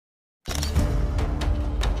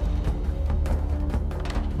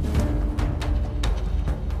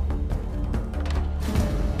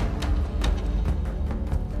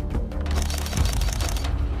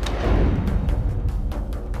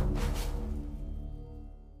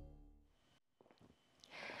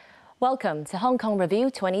Welcome to Hong Kong Review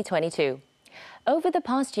 2022. Over the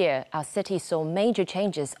past year, our city saw major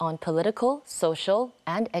changes on political, social,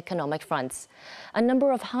 and economic fronts. A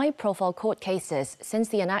number of high-profile court cases since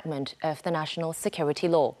the enactment of the national security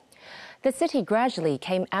law. The city gradually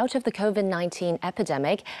came out of the COVID-19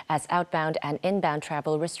 epidemic as outbound and inbound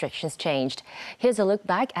travel restrictions changed. Here's a look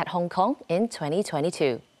back at Hong Kong in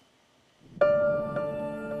 2022.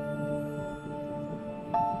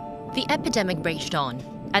 The epidemic raged on.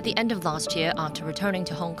 At the end of last year, after returning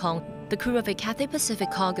to Hong Kong, the crew of a Cathay Pacific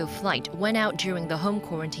cargo flight went out during the home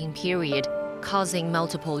quarantine period, causing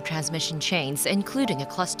multiple transmission chains, including a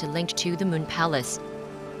cluster linked to the Moon Palace.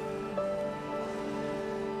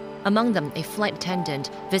 Among them, a flight attendant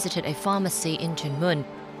visited a pharmacy in Tuen Mun.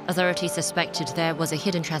 Authorities suspected there was a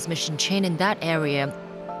hidden transmission chain in that area.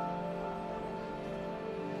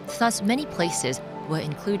 Thus, many places were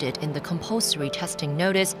included in the compulsory testing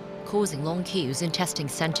notice, causing long queues in testing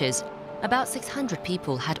centres. About 600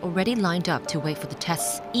 people had already lined up to wait for the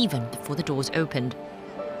tests even before the doors opened.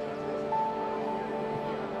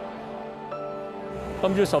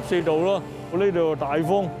 今朝14度咯，呢度大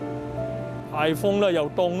風啦，又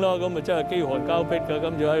凍啦，咁咪真係飢寒交迫㗎。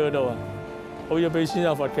今朝喺嗰度啊，好似俾先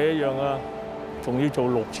有罰企一樣啊，仲要做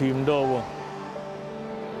6次咁多喎。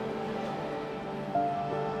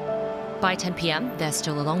 By 10 p.m., there's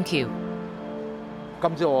still a long queue.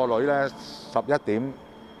 今朝我個女咧11點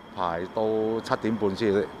排到7點半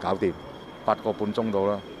先搞掂，8個半鐘到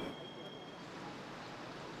啦。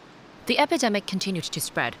 The epidemic continued to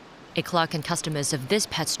spread. A clerk and customers of this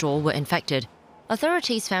pet store were infected.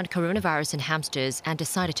 Authorities found coronavirus in hamsters and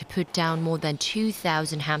decided to put down more than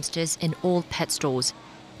 2,000 hamsters in all pet stores.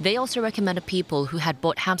 They also recommended people who had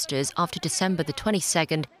bought hamsters after December the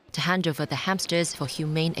 22nd to hand over the hamsters for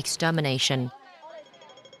humane extermination.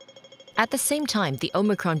 At the same time, the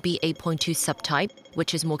Omicron BA.2 subtype,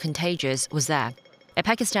 which is more contagious, was there. A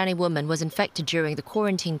Pakistani woman was infected during the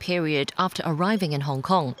quarantine period after arriving in Hong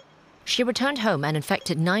Kong. She returned home and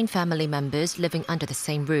infected 9 family members living under the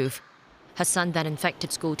same roof. Her son then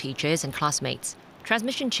infected school teachers and classmates.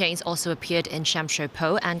 Transmission chains also appeared in Sham Shui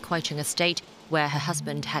Po and Kwai Chung Estate, where her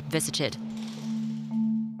husband had visited.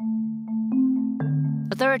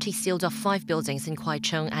 Authorities sealed off 5 buildings in Kwai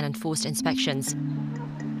Chung and enforced inspections.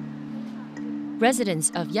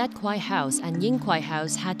 Residents of Yat Kwai House and Ying Kwai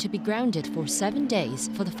House had to be grounded for 7 days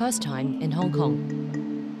for the first time in Hong Kong.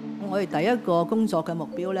 The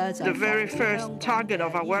very first target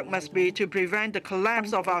of our work must be to prevent the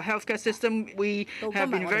collapse of our healthcare system. We have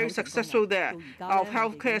been very successful there. Our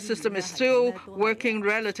healthcare system is still working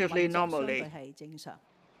relatively normally.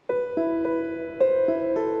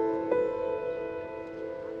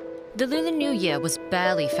 The Lunar New Year was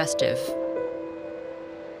barely festive.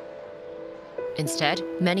 Instead,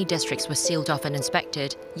 many districts were sealed off and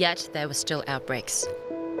inspected, yet there were still outbreaks.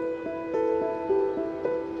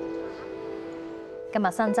 今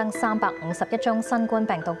日新增351宗新冠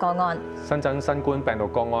病毒個案。新增新冠病毒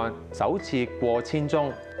個案首次過千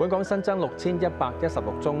宗，本港新增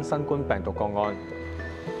6116宗新冠病毒個案。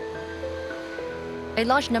A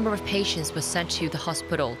large number of patients were sent to the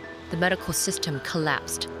hospital. The medical system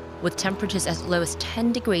collapsed. With temperatures as low as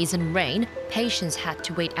 10 degrees and rain, patients had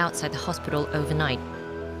to wait outside the hospital overnight.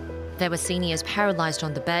 There were seniors paralyzed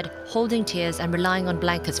on the bed, holding tears and relying on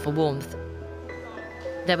blankets for warmth.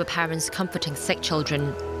 There were parents comforting sick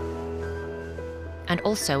children, and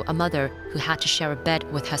also a mother who had to share a bed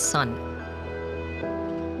with her son.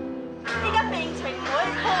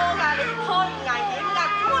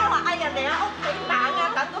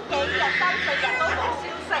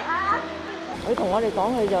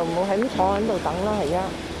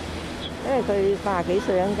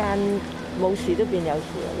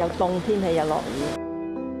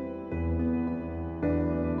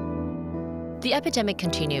 The epidemic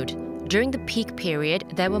continued. During the peak period,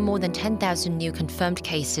 there were more than 10,000 new confirmed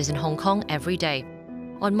cases in Hong Kong every day.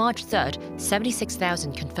 On March 3rd,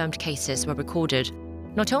 76,000 confirmed cases were recorded.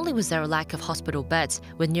 Not only was there a lack of hospital beds,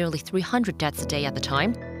 with nearly 300 deaths a day at the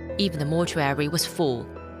time, even the mortuary was full.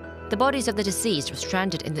 The bodies of the deceased were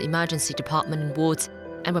stranded in the emergency department and wards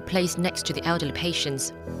and were placed next to the elderly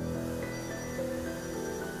patients.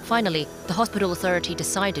 Finally, the hospital authority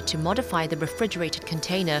decided to modify the refrigerated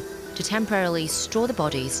container to temporarily store the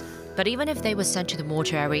bodies. But even if they were sent to the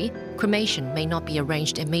mortuary, cremation may not be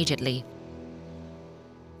arranged immediately.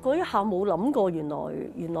 嗰一下冇諗過，原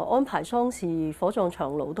來安排喪事火葬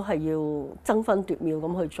場路都係要爭分奪秒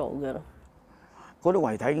咁去做嘅啦。嗰啲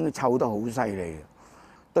遺體已經臭得好犀利，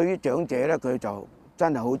對於長者咧，佢就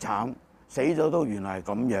真係好慘，死咗都原來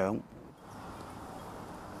係咁樣。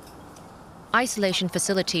Isolation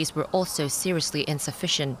facilities were also seriously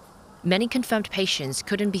insufficient. Many confirmed patients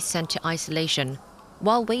couldn't be sent to isolation.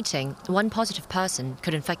 While waiting, one positive person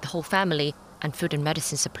could infect the whole family, and food and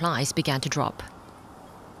medicine supplies began to drop.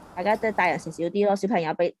 大家即係大人食少啲咯，小朋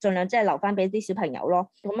友盡量即係留翻俾啲小朋友咯。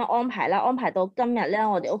咁樣安排啦，安排到今日咧，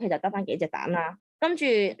我哋屋企就得翻幾隻蛋啦，跟住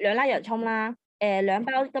2粒洋葱啦，2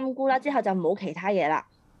包金菇啦，之後就冇其他嘢啦。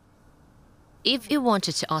If you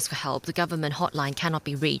wanted to ask for help, the government hotline cannot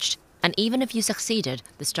be reached, and even if you succeeded,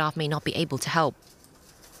 the staff may not be able to help.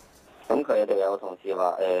 咁佢哋有同事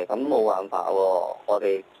話咁冇辦法喎，我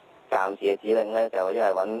哋暫時嘅指令咧就一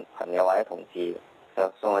係揾朋友或者同事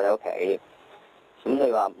就送我哋屋企。咁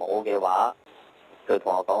你話冇嘅話，佢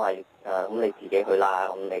同我講係咁你自己去啦，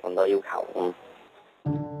咁你咁多要求。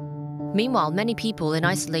Meanwhile, many people in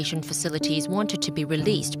isolation facilities wanted to be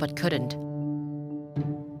released but couldn't.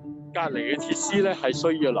 隔離嘅設施咧係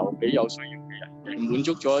需要留俾有需要嘅人，滿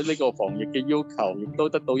足咗呢個防疫嘅要求，亦都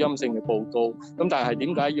得到陰性嘅報告。咁但係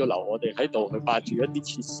點解要留我哋喺度去霸住一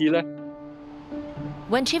啲設施咧？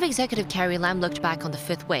 When Chief Executive Carrie Lam looked back on the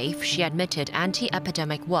fifth wave, she admitted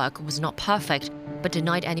anti-epidemic work was not perfect, but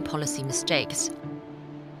denied any policy mistakes.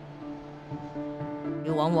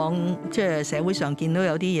 往往即係社會上見到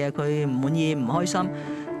有啲嘢佢唔滿意、唔開心，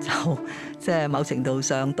就即係某程度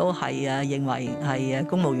上都係認為係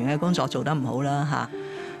公務員嘅工作做得唔好啦嚇。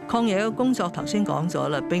抗疫嘅工作頭先講咗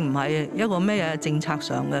啦，並唔係一個咩政策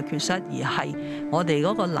上嘅缺失，而係我哋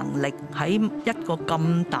嗰個能力喺一個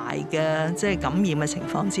咁大嘅即係感染嘅情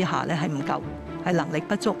況之下咧係唔夠，係能力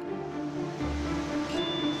不足。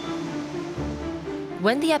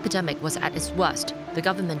When the epidemic was at its worst, the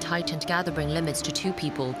government tightened gathering limits to 2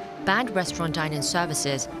 people, banned restaurant dine-in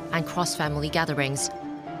services, and cross-family gatherings.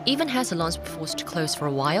 Even hair salons were forced to close for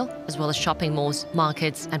a while, as well as shopping malls,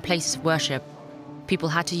 markets, and places of worship. People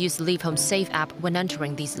had to use the Leave Home Safe app when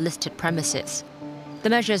entering these listed premises. The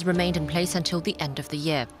measures remained in place until the end of the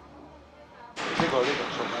year.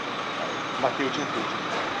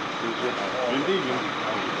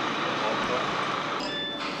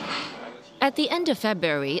 At the end of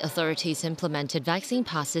February, authorities implemented vaccine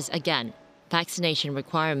passes again. Vaccination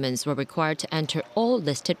requirements were required to enter all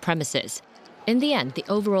listed premises. In the end, the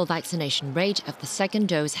overall vaccination rate of the second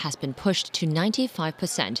dose has been pushed to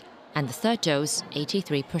 95%, and the third dose,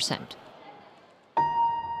 83%.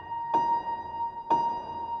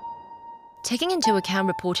 Taking into account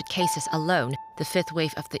reported cases alone, the fifth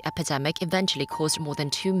wave of the epidemic eventually caused more than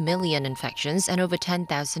 2 million infections and over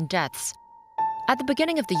 10,000 deaths. At the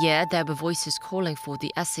beginning of the year, there were voices calling for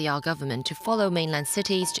the SAR government to follow mainland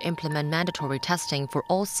cities to implement mandatory testing for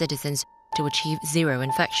all citizens to achieve zero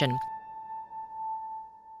infection.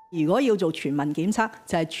 如果要做全民檢測，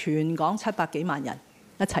就係全港700幾萬人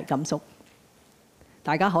一齊禁足，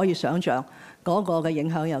大家可以想像嗰個嘅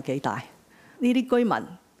影響有幾大。呢啲居民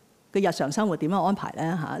嘅日常生活點樣安排咧？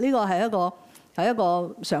嚇，呢個係一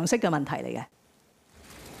個常識嘅問題嚟嘅。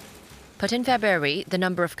But in February, the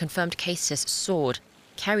number of confirmed cases soared.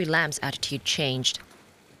 Carrie Lam's attitude changed.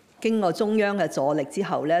 經過中央嘅助力之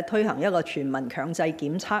後咧，推行一個全民強制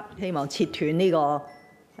檢測，希望切斷呢個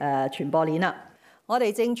傳播鏈啦。我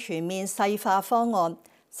哋正全面細化方案，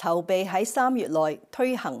籌備喺3月內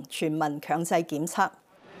推行全民強制檢測。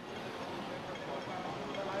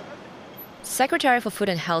Secretary for Food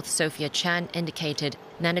and Health Sophia Chan indicated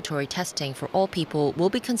mandatory testing for all people will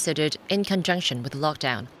be considered in conjunction with the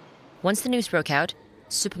lockdown. Once the news broke out,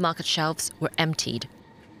 supermarket shelves were emptied.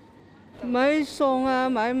 買餸啊，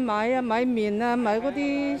買麵啊，買嗰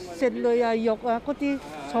啲食類啊、肉啊、嗰啲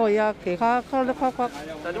菜啊，其他但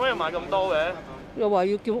係點解要買咁多嘅？又話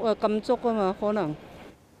要禁足啊嘛，可能。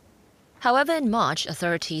However, in March,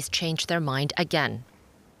 authorities changed their mind again.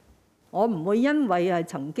 我唔會因為係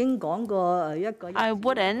曾經講過一個。I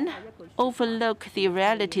wouldn't overlook the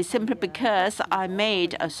reality simply because I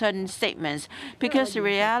made a certain statements, because the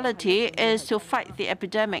reality is to fight the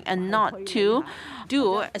epidemic and not to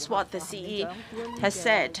do as what the CE has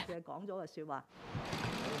said.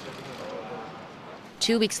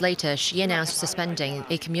 2 weeks later, she announced suspending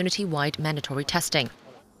a community-wide mandatory testing.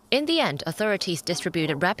 In the end, authorities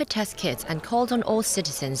distributed rapid test kits and called on all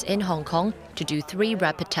citizens in Hong Kong to do 3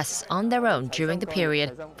 rapid tests on their own during the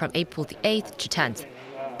period from April the 8th to 10th.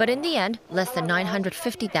 But in the end, less than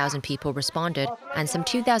 950,000 people responded, and some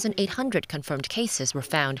 2,800 confirmed cases were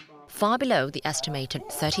found, far below the estimated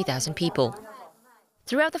 30,000 people.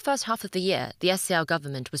 Throughout the first half of the year, the SAR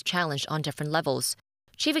government was challenged on different levels.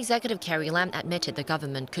 Chief Executive Carrie Lam admitted the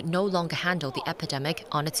government could no longer handle the epidemic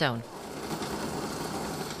on its own.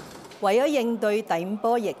 為咗應對第5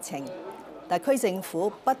波疫情，特區政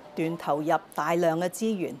府不斷投入大量嘅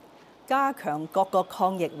資源，加強各個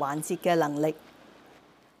抗疫環節嘅能力。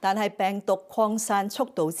但係病毒擴散速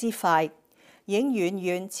度之快，已經遠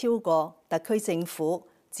遠超過特區政府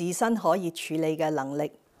自身可以處理嘅能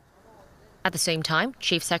力。At the same time,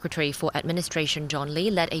 Chief Secretary for Administration John Lee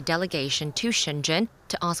led a delegation to Shenzhen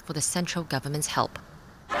to ask for the central government's help.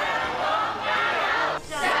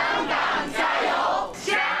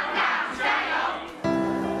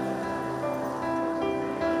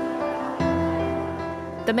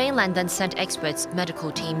 The mainland then sent experts, medical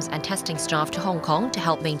teams and testing staff to Hong Kong to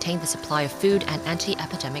help maintain the supply of food and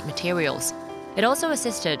anti-epidemic materials. It also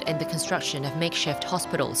assisted in the construction of makeshift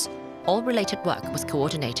hospitals. All related work was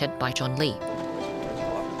coordinated by John Lee.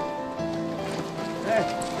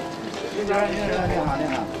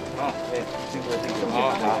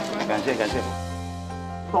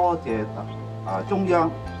 多謝中央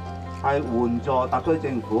係援助特區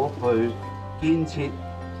政府去建設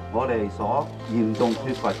我哋所嚴重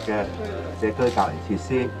缺乏嘅社區隔離設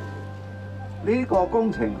施。呢個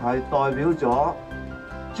工程係代表咗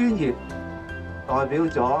專業，代表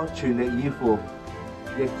咗全力以赴。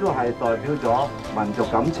 亦都係代表咗民族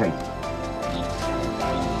感情。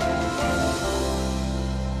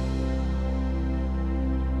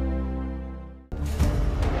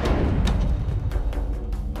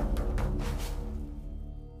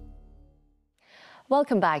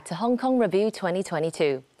Welcome back to Hong Kong Review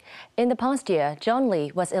 2022. In the past year, John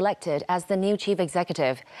Lee was elected as the new chief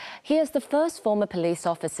executive. He is the first former police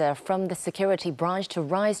officer from the security branch to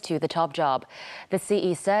rise to the top job. The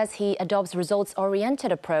CE says he adopts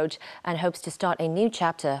results-oriented approach and hopes to start a new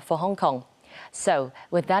chapter for Hong Kong. So,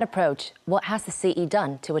 with that approach, what has the CE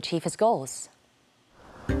done to achieve his goals?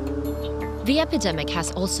 The epidemic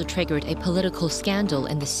has also triggered a political scandal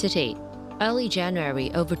in the city. Early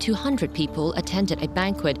January, over 200 people attended a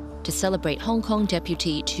banquet to celebrate Hong Kong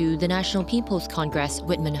deputy to the National People's Congress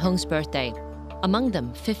Whitman Hung's birthday. Among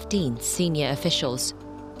them, 15 senior officials.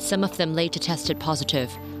 Some of them later tested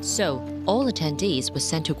positive, so all attendees were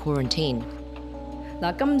sent to quarantine.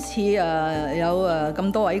 嗱，今次有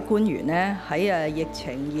咁多位官員咧喺疫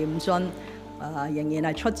情嚴峻仍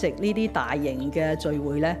然係出席呢啲大型嘅聚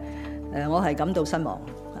會咧，我係感到失望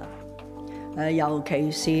尤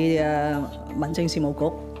其是民政事務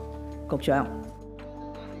局局長。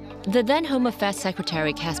 The then Home Affairs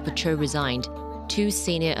Secretary Casper Cho resigned. Two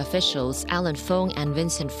senior officials, Alan Fong and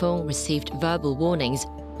Vincent Fong, received verbal warnings,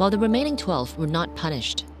 while the remaining 12 were not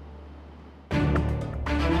punished.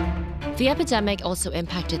 The epidemic also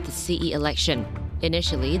impacted the CE election.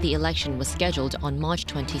 Initially, the election was scheduled on March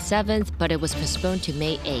 27th, but it was postponed to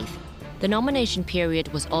May 8th. The nomination period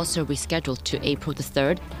was also rescheduled to April the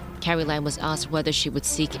 3rd. Carrie Lam was asked whether she would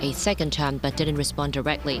seek a second term but didn't respond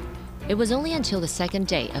directly. It was only until the second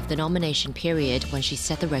day of the nomination period when she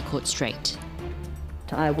set the record straight.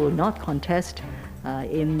 I will not contest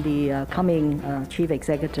in the coming chief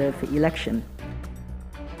executive election.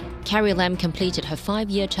 Carrie Lam completed her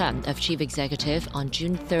 5-year term of chief executive on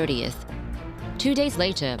June 30th. 2 days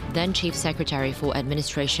later, then Chief Secretary for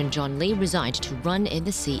Administration John Lee resigned to run in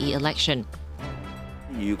the CE election.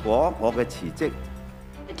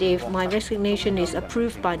 If my resignation is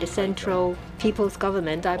approved by the Central People's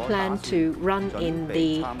Government, I plan to run in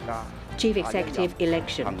the Chief Executive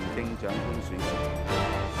election.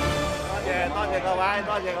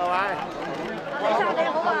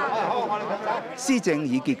 施政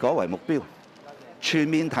以結果為目標，全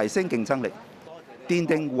面提升競爭力，奠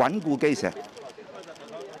定穩固基石。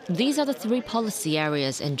 These are the 3 policy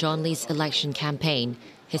areas in John Lee's election campaign.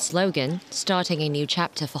 His slogan, starting a new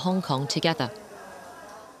chapter for Hong Kong together.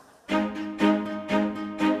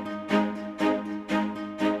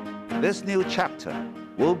 This new chapter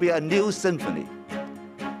will be a new symphony.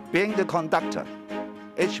 Being the conductor,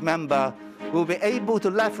 each member will be able to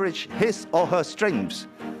leverage his or her strengths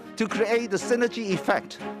to create the synergy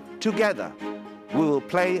effect. Together, we will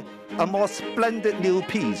play a more splendid new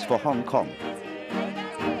piece for Hong Kong.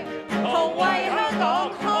 同為香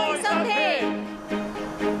港開心添。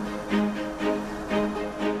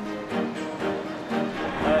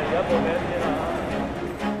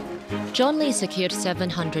 John Lee secured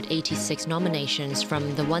 786 nominations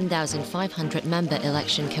from the 1,500-member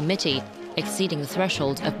election committee, exceeding the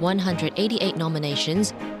threshold of 188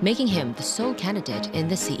 nominations, making him the sole candidate in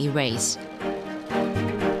the CE race.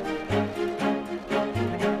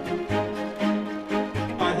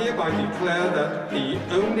 I hereby declare that the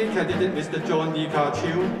only candidate, Mr. John Lee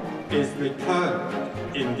Ka-chiu, is returned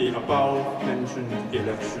in the above-mentioned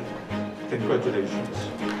election. Congratulations.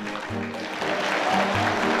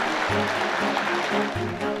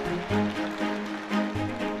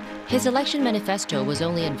 His election manifesto was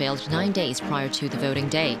only unveiled 9 days prior to the voting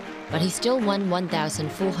day, but he still won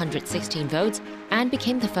 1,416 votes and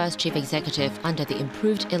became the first chief executive under the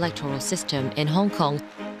improved electoral system in Hong Kong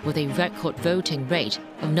with a record voting rate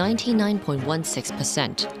of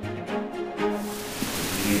 99.16%.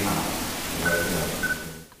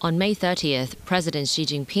 On May 30th, President Xi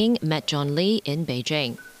Jinping met John Lee in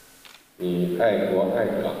Beijing. 你爱国爱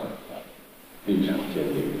港，立场坚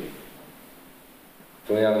定，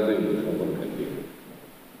中央对你充分肯定，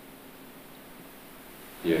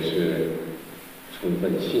也是充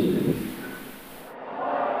分信任。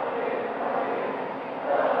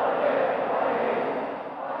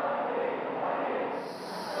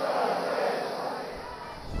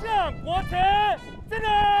向国旗敬礼。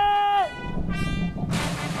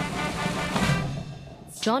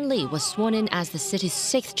 John Lee was sworn in as the city's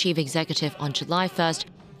 6th chief executive on July 1st,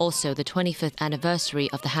 also the 25th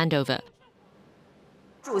anniversary of the handover.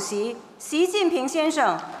 主席习近平先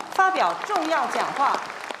生发表重要讲话。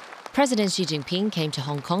 President Xi Jinping came to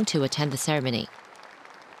Hong Kong to attend the ceremony.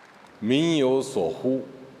 民有所呼，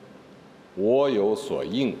我有所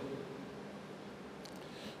应。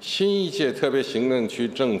新一届特别行政区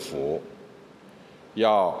政府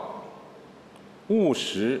要务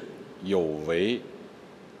实有为。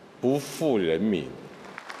 不负人民。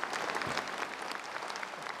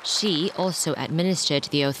 Xi also administered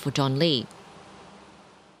the oath for John Lee.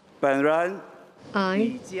 本人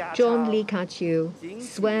I, John Lee Ka-chiu,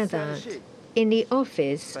 swear that in the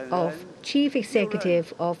office of Chief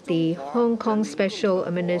Executive of the Hong Kong Special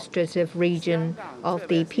Administrative Region of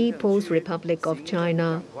the People's Republic of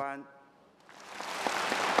China,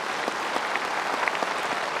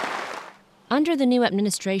 Under the new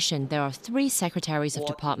administration, there are 3 secretaries of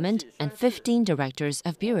department and 15 directors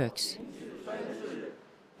of bureaus.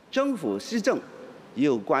 政府施政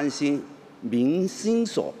要关心民心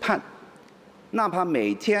所盼，哪怕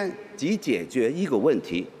每天只解决一个问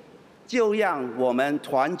题，就让我们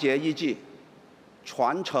团结一致，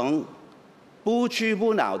传承不屈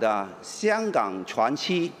不挠的香港传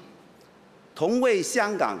奇，同为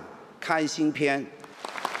香港开新篇。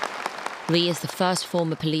 Lee is the first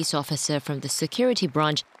former police officer from the security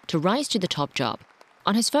branch to rise to the top job.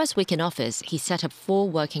 On his first week in office, he set up 4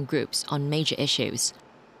 working groups on major issues.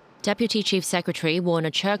 Deputy Chief Secretary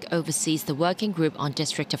Warner Churk oversees the working group on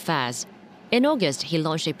district affairs. In August, he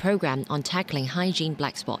launched a program on tackling hygiene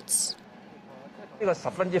black spots. 呢個十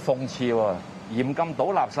分之諷刺喎，嚴禁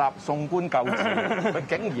倒垃圾、送官救治，佢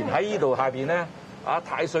竟然喺呢度下邊咧，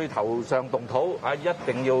太歲頭上動土，一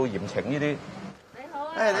定要嚴懲呢啲。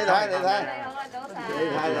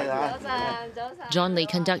 John Lee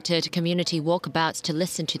conducted community walkabouts to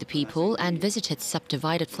listen to the people and visited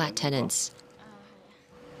subdivided flat tenants.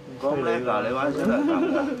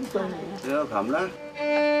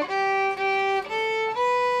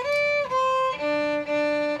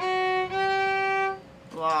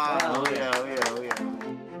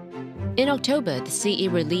 In October, the CE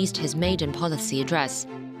released his maiden policy address.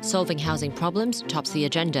 Solving housing problems tops the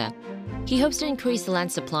agenda. He hopes to increase the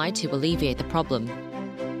land supply to alleviate the problem.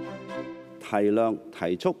 提量、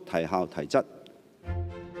提速、提效、提質。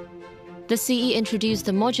 The CE introduced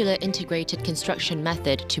the modular integrated construction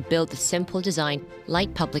method to build the simple design,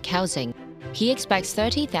 light public housing. He expects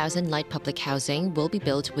 30,000 light public housing will be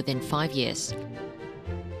built within 5 years.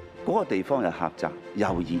 嗰個地方又狹窄、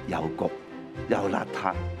又熱又焗、又邋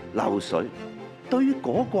遢、漏水，對於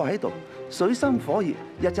嗰個喺度水深火熱，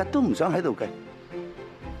日日都唔想喺度嘅。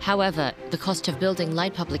 However, the cost of building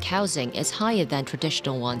light public housing is higher than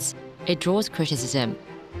traditional ones. It draws criticism.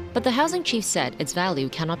 But the housing chief said its value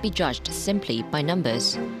cannot be judged simply by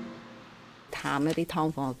numbers. 探一啲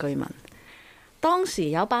劏房嘅居民，當時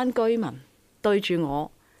有班居民對住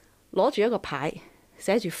我攞住一個牌，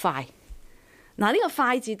寫住快。嗱，呢個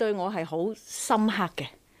快字對我係好深刻嘅，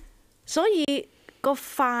所以個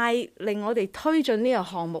快令我哋推進呢個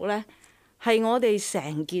項目呢，係我哋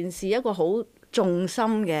成件事一個好重心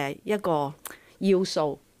嘅一個要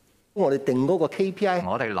素。我哋定嗰個 KPI，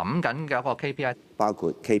 我哋諗緊嘅一個 KPI， 包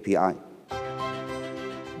括 KPI。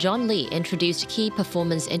 John Lee introduced Key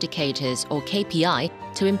Performance Indicators, or KPI,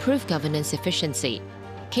 to improve governance efficiency.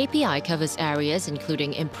 KPI covers areas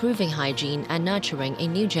including improving hygiene and nurturing a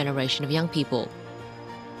new generation of young people.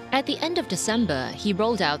 At the end of December, he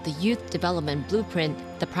rolled out the Youth Development Blueprint,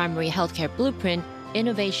 the Primary Healthcare Blueprint,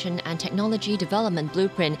 Innovation and Technology Development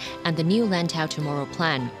Blueprint, and the New Lantau Tomorrow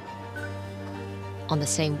Plan. On the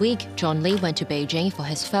same week, John Lee went to Beijing for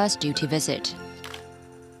his first duty visit.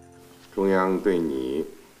 中央对你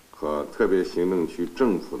和特别行政区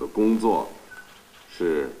政府的工作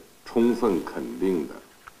是充分肯定的。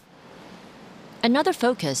Another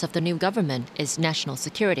focus of the new government is national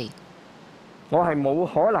security. 我係冇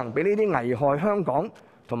可能俾呢啲危害香港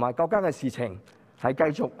同埋國家嘅事情係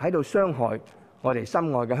繼續喺度傷害我哋心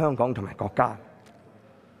愛嘅香港同埋國家。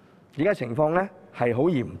而家情況呢係好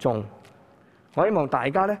嚴重，我希望大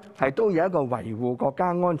家呢係都有一個維護國家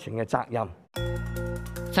安全嘅責任。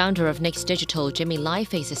Founder of Next Digital, Jimmy Lai,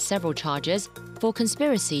 faces several charges for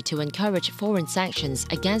conspiracy to encourage foreign sanctions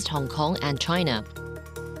against Hong Kong and China.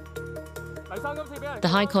 The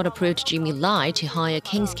High Court approved Jimmy Lai to hire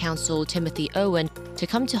King's Counsel Timothy Owen to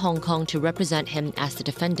come to Hong Kong to represent him as the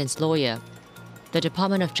defendant's lawyer. The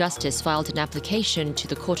Department of Justice filed an application to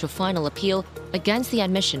the Court of Final Appeal against the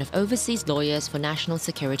admission of overseas lawyers for national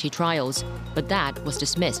security trials, but that was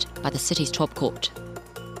dismissed by the city's top court.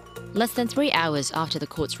 Less than 3 hours after the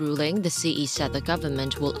court's ruling, the CE said the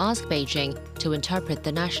government will ask Beijing to interpret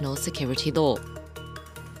the national security law.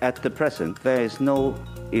 At the present, there is no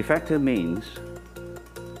effective means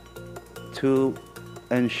to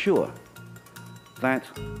ensure that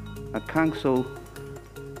a counsel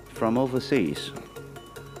from overseas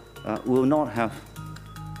will not have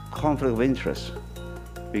conflict of interest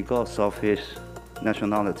because of his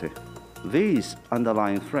nationality. These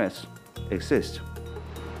underlying threats exist.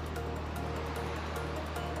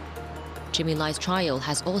 Jimmy Lai's trial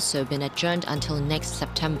has also been adjourned until next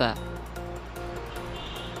September.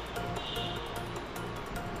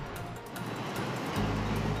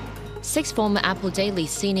 Six former Apple Daily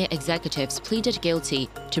senior executives pleaded guilty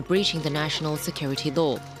to breaching the national security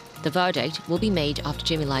law. The verdict will be made after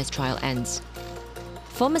Jimmy Lai's trial ends.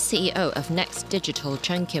 Former CEO of Next Digital,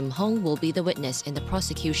 Chen Kim-hong, will be the witness in the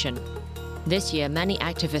prosecution. This year, many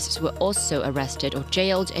activists were also arrested or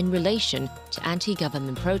jailed in relation to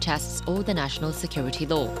anti-government protests or the national security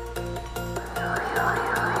law.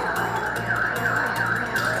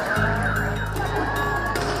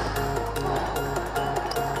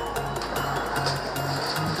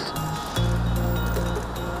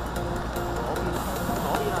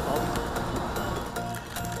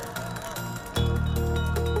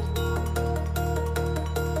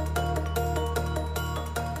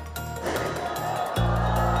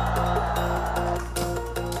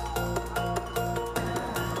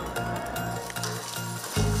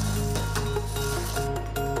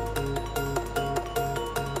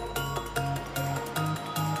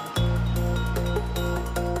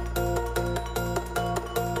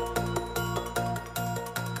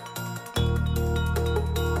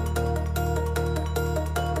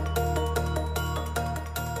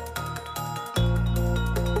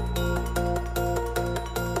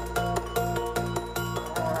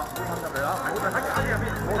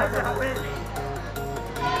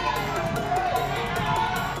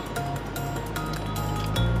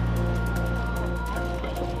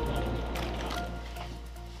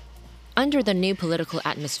 Under the new political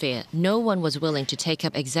atmosphere, no one was willing to take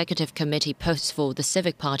up executive committee posts for the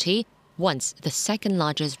Civic Party, once the second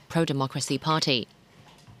largest pro-democracy party.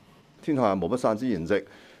 天下無不散之筵席，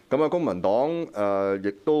咁啊，公民黨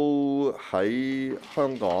亦都喺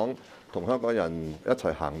香港同香港人一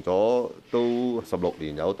齊行咗都16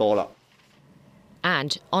年有多啦。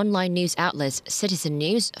And online news outlets Citizen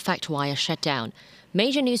News, FactWire shut down.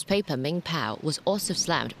 Major newspaper Ming Pao was also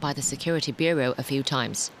slammed by the Security Bureau a few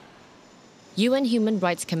times. UN Human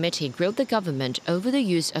Rights Committee grilled the government over the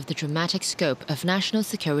use of the dramatic scope of national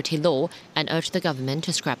security law and urged the government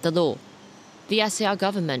to scrap the law. The SAR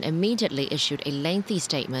government immediately issued a lengthy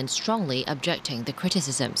statement strongly objecting the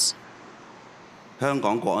criticisms. 香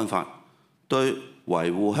港國安法對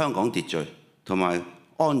維護香港秩序同埋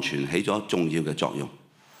安全起咗重要嘅作用，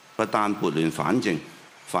不但撥亂反正，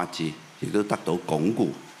法治亦都得到鞏固。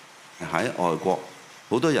喺外國，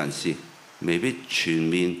好多人士未必全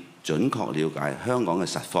面準確了解香港嘅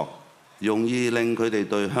實況，容易令佢哋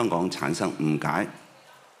對香港產生誤解。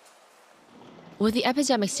With the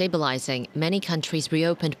epidemic stabilizing, many countries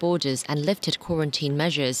reopened borders and lifted quarantine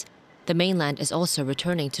measures. The mainland is also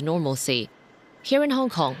returning to normalcy. Here in Hong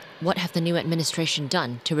Kong, what have the new administration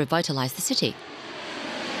done to revitalize the city?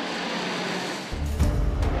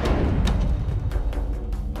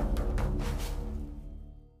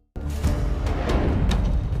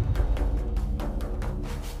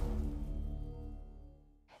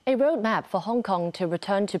 A roadmap for Hong Kong to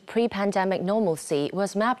return to pre-pandemic normalcy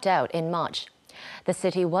was mapped out in March. The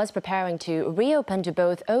city was preparing to reopen to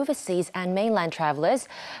both overseas and mainland travelers,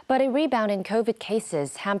 but a rebound in COVID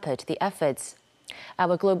cases hampered the efforts.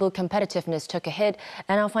 Our global competitiveness took a hit,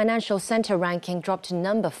 and our financial center ranking dropped to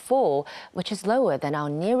number 4, which is lower than our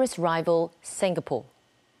nearest rival, Singapore.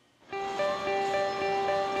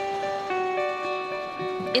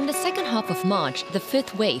 In the second half of March, the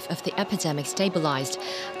fifth wave of the epidemic stabilized.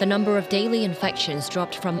 The number of daily infections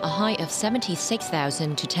dropped from a high of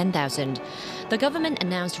 76,000 to 10,000. The government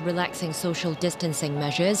announced relaxing social distancing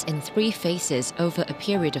measures in 3 phases over a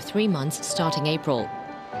period of 3 months starting April.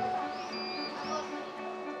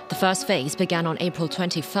 The first phase began on April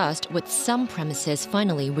 21st, with some premises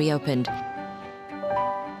finally reopened.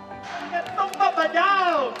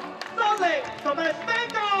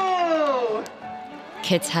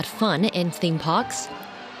 Kids had fun in theme parks.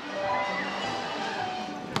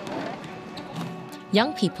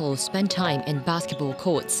 Young people spent time in basketball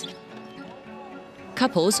courts.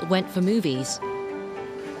 Couples went for movies.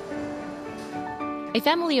 A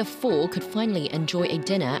family of 4 could finally enjoy a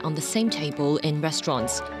dinner on the same table in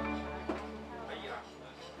restaurants.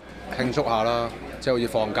 慶祝下啦，即係好似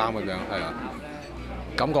放監咁樣，係啊，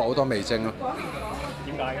感覺好多味精咯。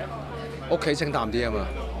點解嘅？屋企清淡啲啊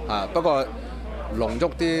嘛，啊不過濃郁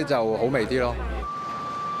啲就好味啲咯。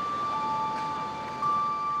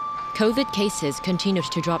COVID cases continued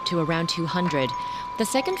to drop to around 200. The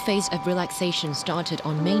second phase of relaxation started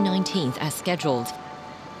on May 19th as scheduled.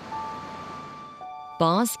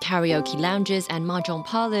 Bars, karaoke lounges and mahjong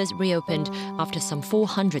parlors reopened after some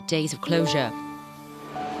 400 days of closure.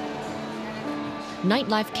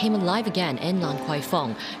 Nightlife came alive again in Lan Kwai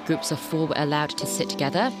Fong. Groups of 4 were allowed to sit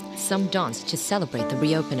together. Some danced to celebrate the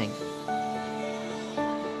reopening.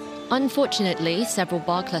 Unfortunately, several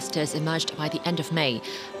bar clusters emerged by the end of May.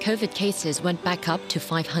 COVID cases went back up to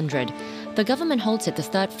 500. The government halted the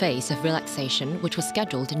third phase of relaxation, which was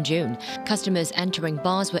scheduled in June. Customers entering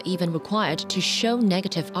bars were even required to show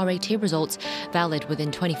negative RAT results valid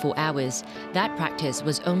within 24 hours. That practice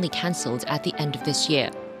was only cancelled at the end of this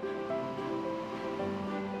year.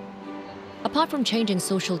 Apart from changing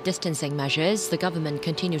social distancing measures, the government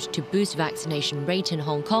continued to boost vaccination rate in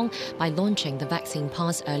Hong Kong by launching the vaccine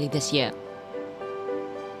pass early this year.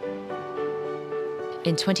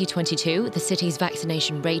 In 2022, the city's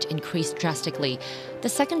vaccination rate increased drastically. The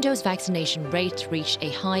second dose vaccination rate reached a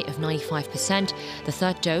high of 95%. The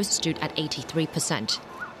third dose stood at 83%.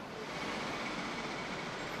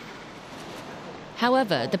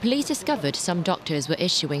 However, the police discovered some doctors were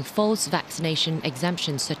issuing false vaccination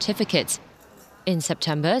exemption certificates. In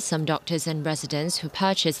September, some doctors and residents who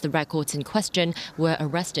purchased the records in question were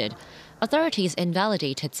arrested. Authorities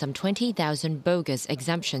invalidated some 20,000 bogus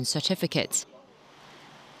exemption certificates.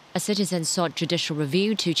 A citizen sought judicial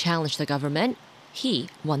review to challenge the government. He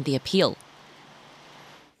won the appeal.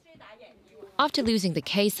 After losing the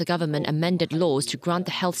case, the government amended laws to grant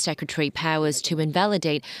the health secretary powers to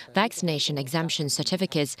invalidate vaccination exemption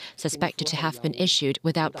certificates suspected to have been issued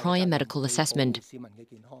without prior medical assessment.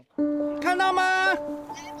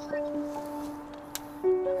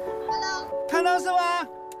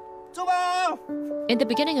 In the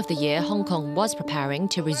beginning of the year, Hong Kong was preparing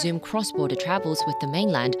to resume cross-border travels with the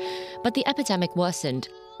mainland, but the epidemic worsened.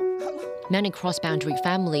 Many cross-boundary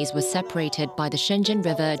families were separated by the Shenzhen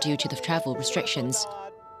River due to the travel restrictions.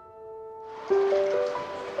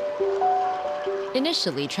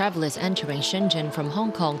 Initially, travelers entering Shenzhen from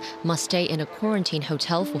Hong Kong must stay in a quarantine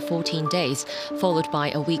hotel for 14 days, followed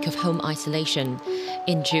by a week of home isolation.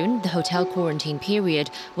 In June, the hotel quarantine period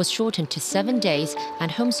was shortened to 7 days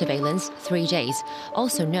and home surveillance 3 days,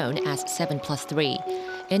 also known as 7+3.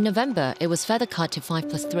 In November, it was further cut to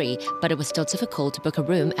 5+3, but it was still difficult to book a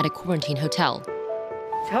room at a quarantine hotel.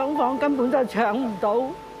 搶房根本就搶唔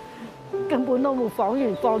到，根本都冇房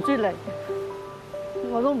源放出嚟。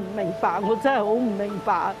 我都唔明白，我真係好唔明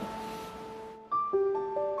白。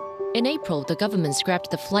 In April, the government scrapped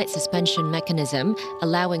the flight suspension mechanism,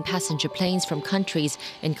 allowing passenger planes from countries,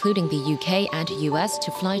 including the UK and US,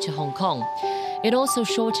 to fly to Hong Kong. It also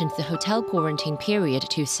shortened the hotel quarantine period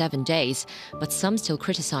to 7 days, but some still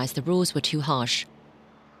criticized the rules were too harsh.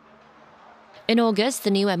 In August,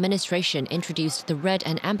 the new administration introduced the red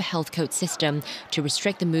and amber health code system to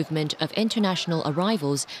restrict the movement of international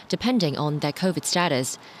arrivals depending on their COVID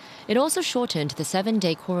status. It also shortened the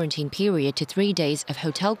 7-day quarantine period to 3 days of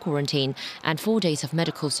hotel quarantine and 4 days of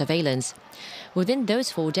medical surveillance. Within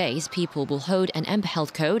those 4 days, people will hold an amber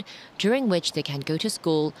health code, during which they can go to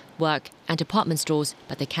school, work, and department stores,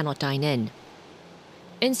 but they cannot dine in.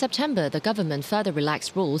 In September, the government further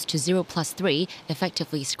relaxed rules to 0+3,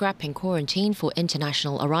 effectively scrapping quarantine for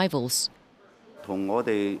international arrivals. 同我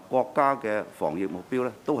哋國家嘅防疫目標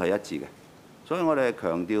咧都係一致嘅，所以我哋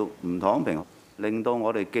強調唔躺平，令到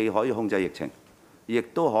我哋既可以控制疫情，亦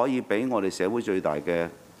都可以俾我哋社會最大嘅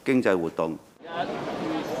經濟活動。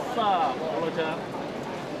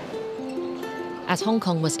As Hong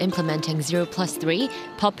Kong was implementing 0+3,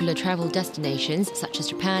 popular travel destinations such as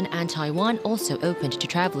Japan and Taiwan also opened to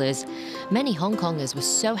travelers. Many Hong Kongers were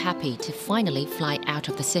so happy to finally fly out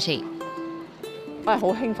of the city. 我係好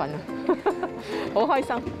興奮啊，好開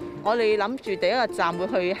心！我哋諗住第一個站會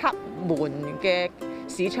去黑門嘅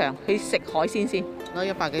市場去食海鮮先，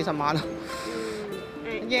攞100幾十萬啊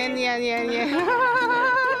！yen。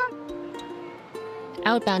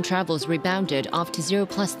 Outbound travels rebounded after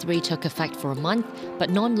 0+3 took effect for a month, but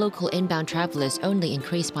non-local inbound travelers only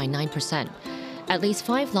increased by 9%. At least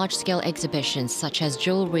 5 large-scale exhibitions, such as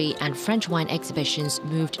jewelry and French wine exhibitions,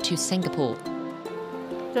 moved to Singapore.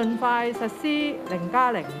 盡快實施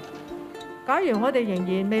0+0。假如我哋仍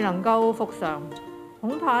然未能夠復常，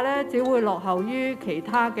恐怕咧只會落後於其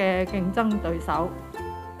他嘅競爭對手。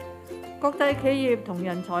國際企業同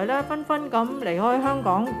人才咧紛紛咁離開香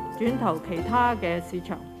港，轉投其他嘅市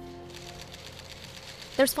場。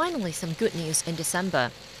There's finally some good news in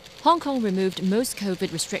December. Hong Kong removed most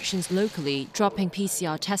COVID restrictions locally, dropping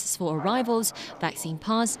PCR tests for arrivals, vaccine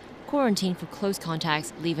pass, quarantine for close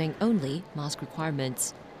contacts, leaving only mask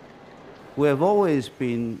requirements. We have always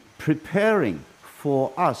been preparing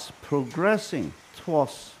for us progressing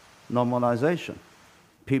towards normalization.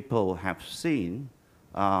 People have seen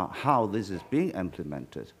how this is being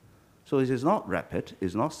implemented. So it is not rapid,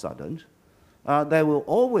 it's not sudden. There will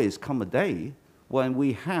always come a day when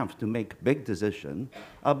we have to make big decisions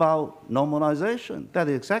about normalization. That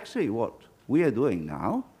is exactly what we are doing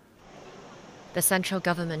now. The central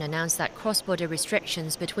government announced that cross-border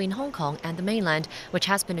restrictions between Hong Kong and the mainland, which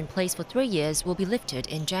has been in place for 3 years, will be lifted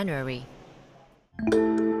in January.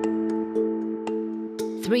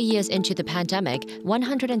 3 years into the pandemic,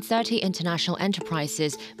 130 international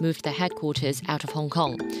enterprises moved their headquarters out of Hong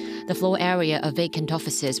Kong. The floor area of vacant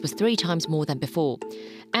offices was 3 times more than before.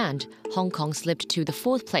 And Hong Kong slipped to the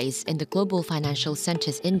 4th place in the Global Financial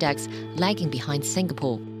Centres Index, lagging behind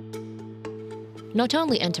Singapore. Not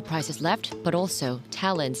only enterprises left, but also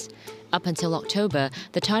talents. Up until October,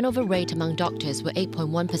 the turnover rate among doctors were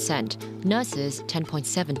 8.1%, nurses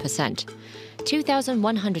 10.7%.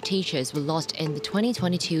 2,100 teachers were lost in the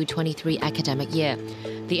 2022-23 academic year.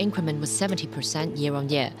 The increment was 70%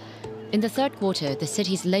 year-on-year. In the third quarter, the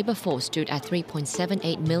city's labour force stood at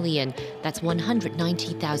 3.78 million. That's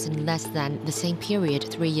 190,000 less than the same period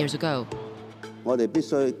 3 years ago. 我哋必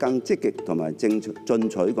須更積極同埋進取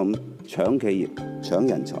咁搶企業、搶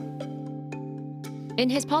人才。 In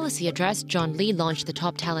his policy address, John Lee launched the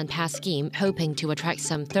Top Talent Pass scheme, hoping to attract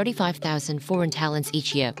some 35,000 foreign talents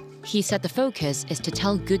each year. He said the focus is to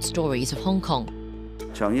tell good stories of Hong Kong.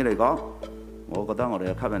 長遠嚟講，我覺得我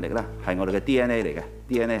哋嘅吸引力咧係我哋嘅 DNA 嚟嘅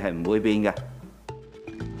 ，DNA 係唔會變嘅。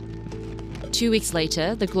 2 weeks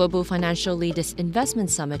later, the Global Financial Leaders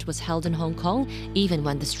Investment Summit was held in Hong Kong, even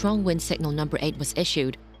when the strong wind signal number 8 was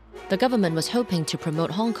issued. The government was hoping to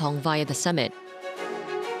promote Hong Kong via the summit.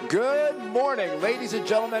 Good morning, ladies and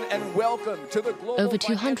gentlemen, and welcome to the Global Over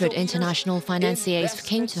 200 international financiers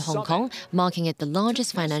came to Hong Kong, marking it the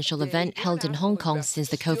largest financial event held in Hong Kong since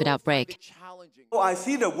the COVID outbreak. I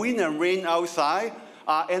see the wind and rain outside,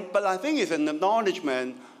 but I think it's an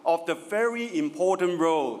acknowledgement of the very important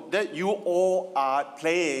role that you all are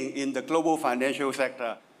playing in the global financial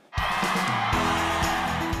sector.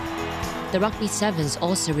 The Rugby Sevens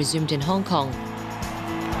also resumed in Hong Kong.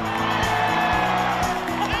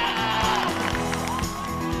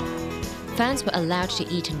 Fans were allowed to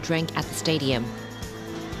eat and drink at the stadium.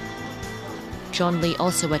 John Lee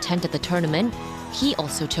also attended the tournament. He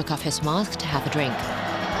also took off his mask to have a drink.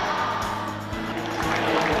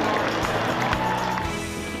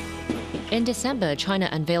 In December, China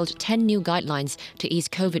unveiled 10 new guidelines to ease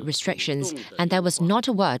COVID restrictions, and there was not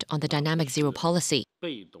a word on the dynamic zero policy.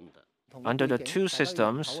 Under the 2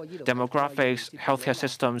 systems, demographics, healthcare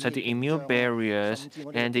systems, and the immune barriers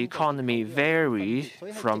and the economy vary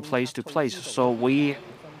from place to place, so we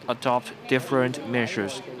adopt different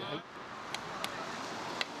measures.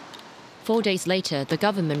 4 days later, the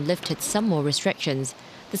government lifted some more restrictions.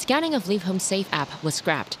 The scanning of Leave Home Safe app was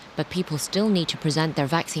scrapped, but people still need to present their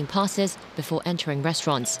vaccine passes before entering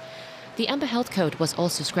restaurants. The Amber Health Code was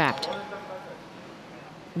also scrapped.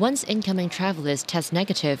 Once incoming travelers test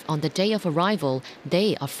negative on the day of arrival,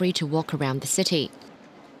 they are free to walk around the city.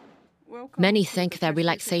 Many think their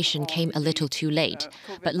relaxation came a little too late,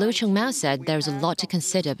 but Lo Chung-Mao said there's a lot to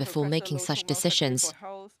consider before making such decisions.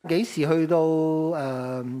 幾時去到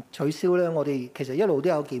取消咧？我哋其實一路都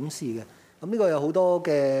有檢視嘅。咁呢個有好多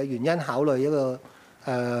嘅原因考慮一個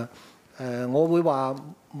我會話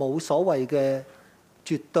冇所謂嘅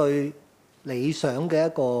絕對理想嘅一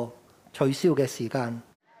個取消嘅時間。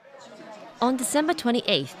On December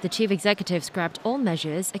 28th, the chief executive scrapped all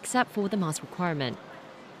measures except for the mask requirement.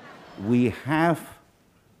 We have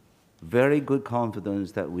very good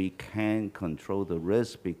confidence that we can control the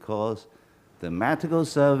risk because the medical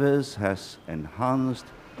service has enhanced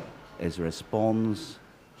its response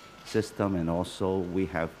system, and also we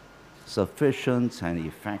have sufficient and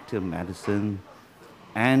effective medicine,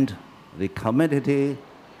 and the community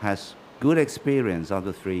has good experience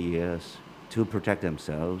after 3 years to protect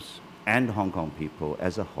themselves, and Hong Kong people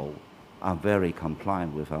as a whole are very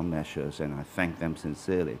compliant with our measures, and I thank them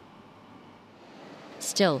sincerely.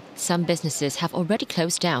 Still, some businesses have already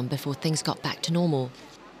closed down before things got back to normal.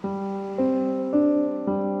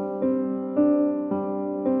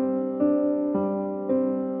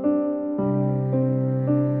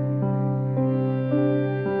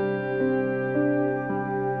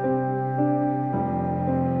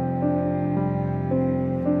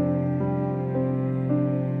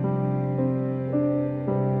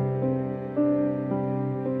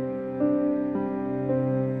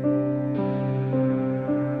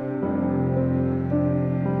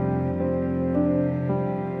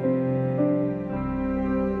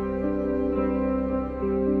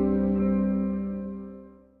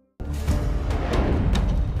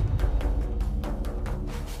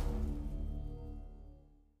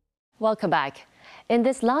 Welcome back. In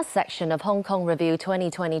this last section of Hong Kong Review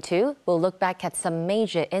 2022, we'll look back at some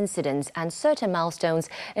major incidents and certain milestones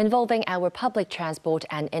involving our public transport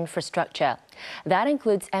and infrastructure. That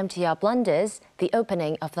includes MTR blunders, the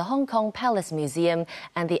opening of the Hong Kong Palace Museum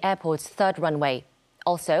and the airport's third runway.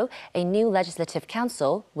 Also, a new Legislative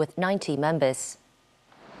Council with 90 members.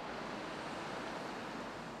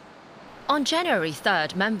 On January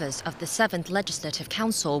 3rd, members of the 7th Legislative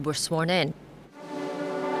Council were sworn in.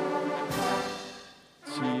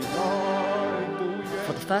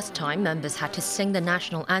 For the first time, members had to sing the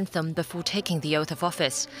national anthem before taking the oath of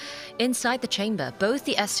office. Inside the chamber, both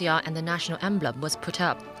the SCR and the national emblem was put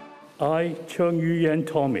up. I, Cheung Yu-Yan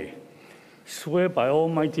Tommy, swear by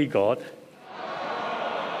Almighty God.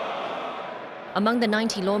 Among the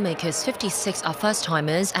 90 lawmakers, 56 are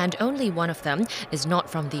first-timers, and only one of them is not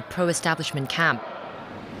from the pro-establishment camp.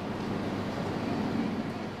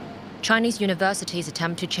 Chinese universities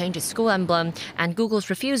attempt to change its school emblem, and Google's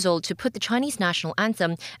refusal to put the Chinese national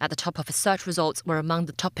anthem at the top of its search results were among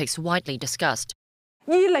the topics widely discussed.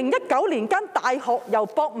 2019年間大學由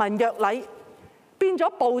博文約禮變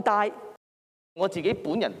咗報大。我自己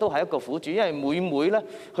本人都係一個苦主，因為每咧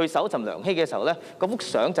去搜尋梁熙嘅時候咧，嗰幅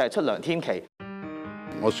相就係出梁天琦。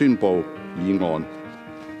我宣布議案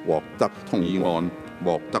獲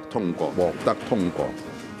得通過。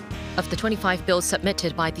 Of the 25 bills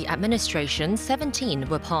submitted by the administration, 17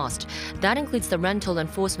 were passed. That includes the rental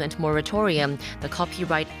enforcement moratorium, the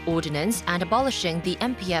copyright ordinance, and abolishing the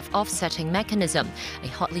MPF offsetting mechanism, a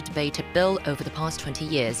hotly debated bill over the past 20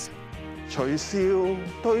 years. 取消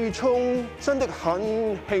對沖真的很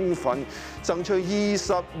興奮，爭取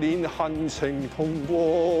20年行程通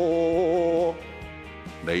過。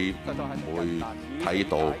你唔會睇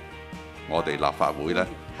到我哋立法會咧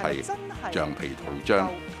係橡皮圖章。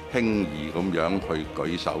 輕易咁樣去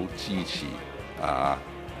舉手支持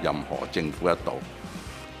任何政府一道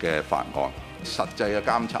嘅法案，實際嘅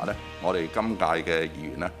監察咧，我哋今屆嘅議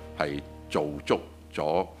員咧係做足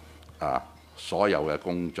咗所有嘅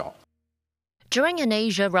工作。 During an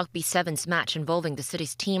Asia Rugby Sevens match involving the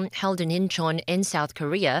city's team held in Incheon in South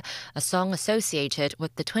Korea, a song associated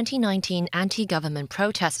with the 2019 anti-government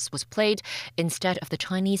protests was played instead of the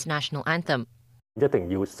Chinese national anthem. 一定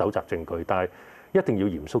要搜集證據，但係 一定要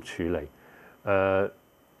嚴肅處理。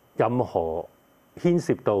任何牽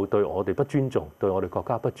涉到對我哋不尊重、對我哋國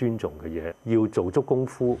家不尊重嘅嘢，要做足功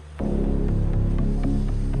夫。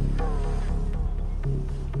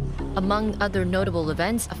Among other notable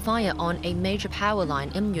events, a fire on a major power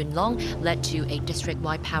line in Yuen Long led to a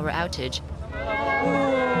district-wide power outage,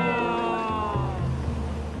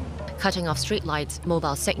 cutting off streetlights,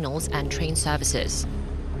 mobile signals, and train services.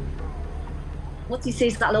 我自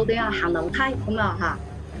40樓頂行樓梯咁啊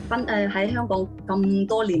嚇，喺香港咁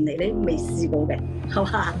多年嚟咧未試過嘅，係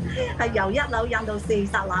嘛？係由1樓引到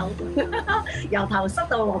40樓，由頭濕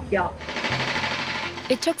到落腳。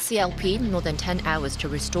It took CLP more than 10 hours to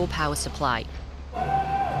restore power supply.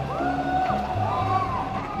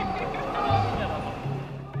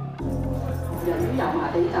 由於油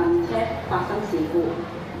麻地站車發生事故，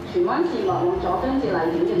荃灣線來往佐敦至荔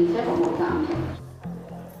景嘅列車服務暫停。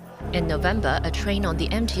 In November, a train on the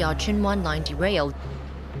MTR Tsuen Wan line derailed.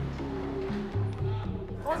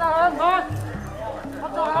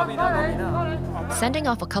 sending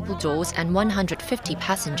off a couple doors and 150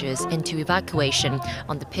 passengers into evacuation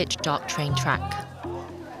on the pitch-dark train track.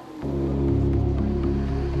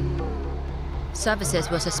 Services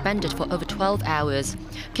were suspended for over 12 hours.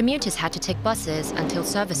 Commuters had to take buses until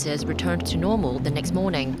services returned to normal the next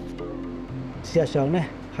morning. 事實上咧，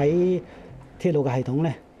喺鐵路嘅系統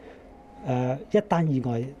咧，一單意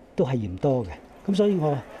外都係嫌多嘅。咁所以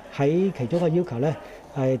我喺其中一個要求咧，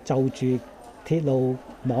係就住鐵路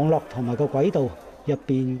網絡同埋個軌道入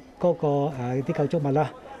邊嗰個啲構築物啦，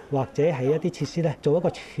或者係一啲設施咧，做一個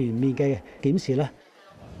全面嘅檢視啦。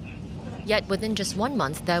 Yet within just 1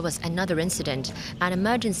 month, there was another incident. An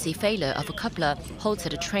emergency failure of a coupler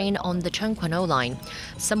halted a train on the Chengquan-O line.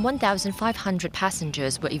 Some 1,500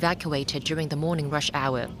 passengers were evacuated during the morning rush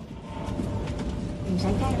hour.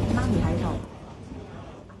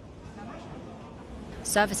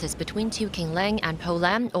 Services between Dubbling and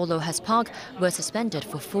Lam or Lohas Park were suspended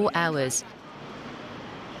for 4 hours.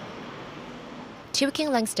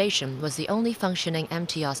 Dubbling station was the only functioning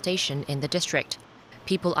MTR station in the district.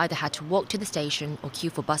 People either had to walk to the station or queue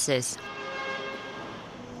for buses.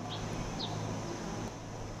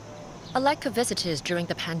 A lack of visitors during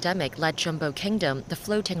the pandemic led Jumbo Kingdom, the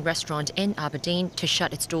floating restaurant in Aberdeen, to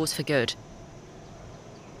shut its doors for good.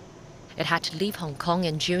 It had to leave Hong Kong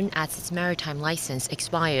in June as its maritime license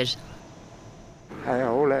expired. 係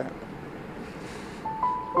好靚，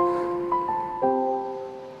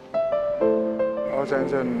我相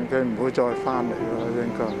信佢唔會再返嚟咯，應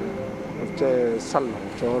該。 即係失落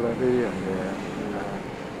咗啦呢樣嘢。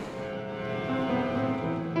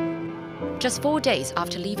 Just 4 days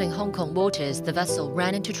after leaving Hong Kong waters, the vessel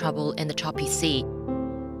ran into trouble in the choppy sea.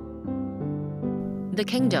 The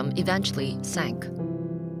Kingdom eventually sank.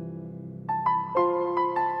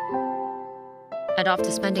 And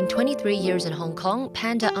after spending 23 years in Hong Kong,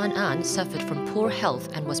 Panda An An suffered from poor health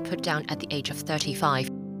and was put down at the age of 35.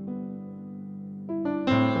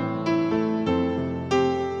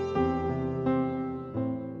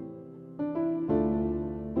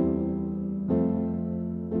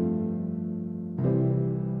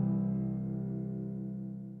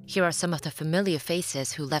 Here are some of the familiar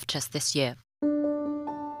faces who left us this year.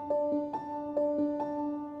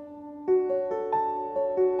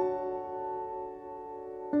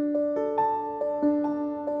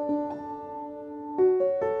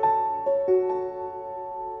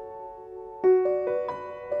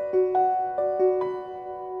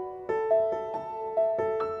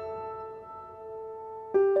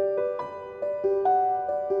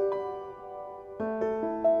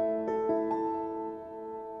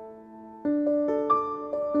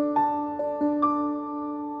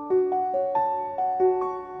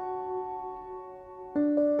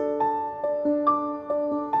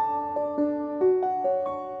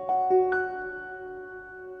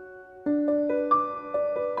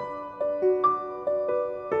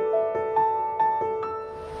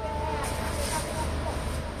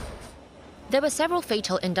 There were several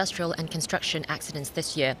fatal industrial and construction accidents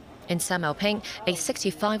this year. In Sa Mau Ping, a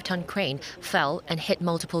 65-ton crane fell and hit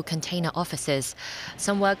multiple container offices.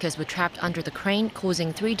 Some workers were trapped under the crane,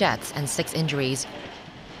 causing 3 deaths and 6 injuries.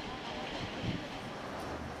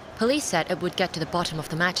 Police said it would get to the bottom of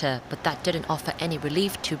the matter, but that didn't offer any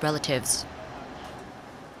relief to relatives.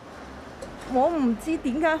 我唔知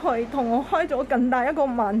點解佢同我開咗咁大一個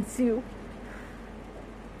玩笑。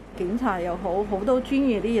檢查又好，好多專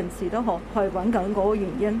業啲人士都好，去揾緊嗰個原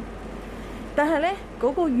因。但係咧，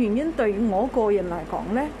嗰個原因對我個人嚟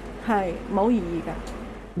講咧係冇意義㗎。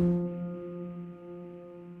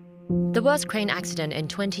The worst crane accident in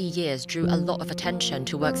 20 years drew a lot of attention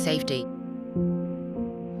to work safety.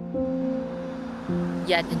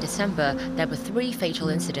 Yet in December, there were 3 fatal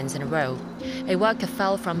incidents in a row. A worker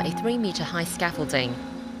fell from a 3-meter-high scaffolding.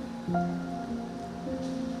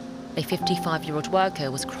 A 55-year-old worker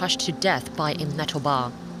was crushed to death by a metal bar.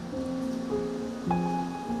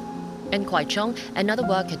 In Kwai Chung, another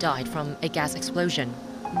worker died from a gas explosion.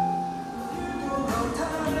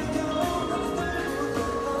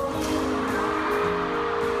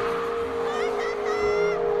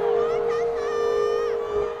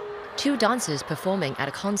 Two dancers performing at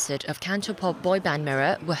a concert of Cantopop boy band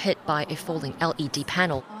Mirror were hit by a falling LED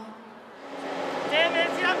panel.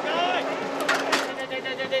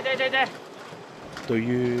 對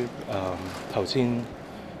於頭先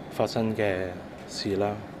發生嘅事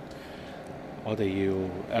啦，我哋要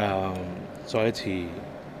再一次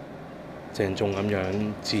鄭重咁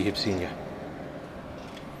樣致歉先嘅。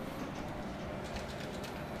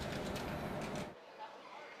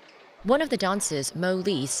One of the dancers, Mo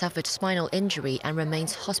Lee, suffered spinal injury and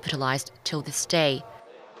remains hospitalized till this day.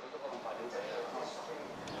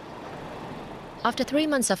 After 3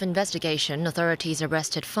 months of investigation, authorities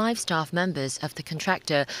arrested 5 staff members of the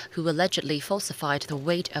contractor who allegedly falsified the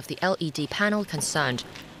weight of the LED panel concerned.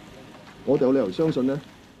 我哋有理由相信呢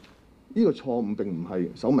個錯誤並唔係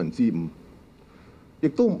手民之誤，亦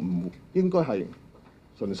都唔應該係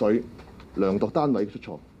純粹量度單位出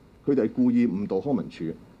錯，佢哋係故意誤導康文署，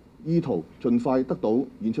意圖盡快得到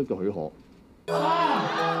演出嘅許可。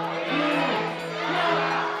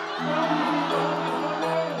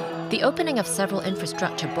 The opening of several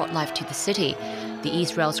infrastructure brought life to the city. The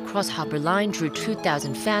East Rail's Cross Harbour line drew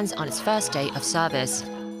 2,000 fans on its first day of service.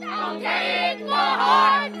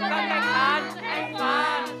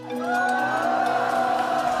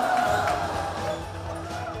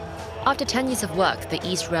 After 10 years of work, the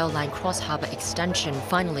East Rail Line Cross Harbour extension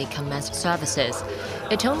finally commenced services.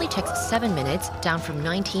 It only took 7 minutes, down from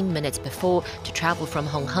 19 minutes before, to travel from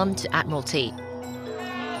Hong Kong to Admiralty.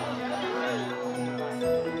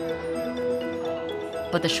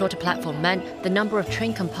 But the shorter platform meant the number of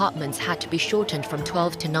train compartments had to be shortened from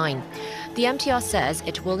 12 to 9. The MTR says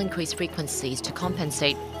it will increase frequencies to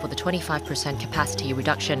compensate for the 25% capacity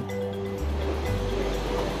reduction.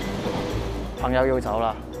 朋友要走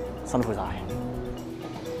啦，辛苦晒。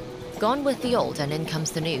 Gone with the old and in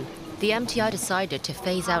comes the new. The MTR decided to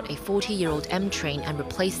phase out a 40-year-old M train and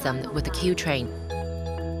replace them with a Q train.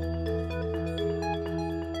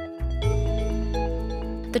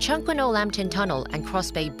 The Chung Kwan O Lambton Tunnel and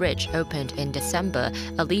Cross Bay Bridge opened in December,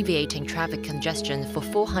 alleviating traffic congestion for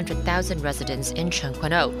 400,000 residents in Chung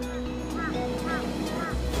Kwan O.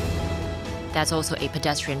 There's also a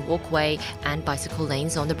pedestrian walkway and bicycle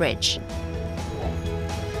lanes on the bridge.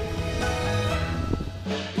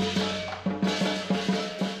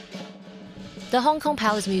 The Hong Kong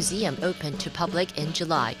Palace Museum opened to public in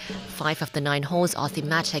July. 5 of the 9 halls are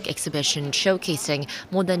thematic exhibitions showcasing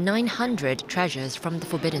more than 900 treasures from the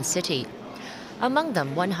Forbidden City. Among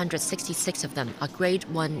them, 166 of them are Grade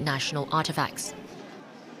 1 national artifacts.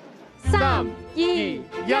 3, 2,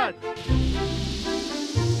 1.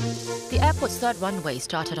 The airport's third runway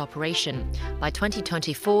started operation. By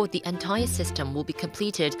 2024, the entire system will be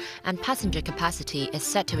completed and passenger capacity is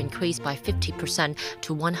set to increase by 50%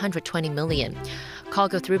 to 120 million.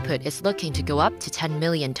 Cargo throughput is looking to go up to 10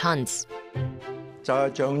 million tons. 就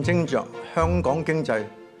係象徵着香港經濟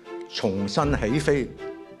重新起飛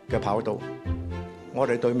嘅跑道，我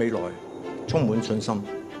哋對未來充滿信心，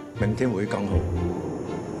明天會更好。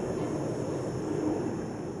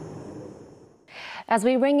 As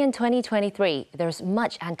we ring in 2023, there's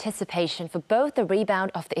much anticipation for both the rebound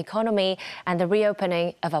of the economy and the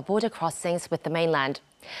reopening of our border crossings with the mainland.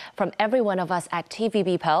 From every one of us at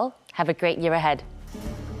TVB Pearl, have a great year ahead.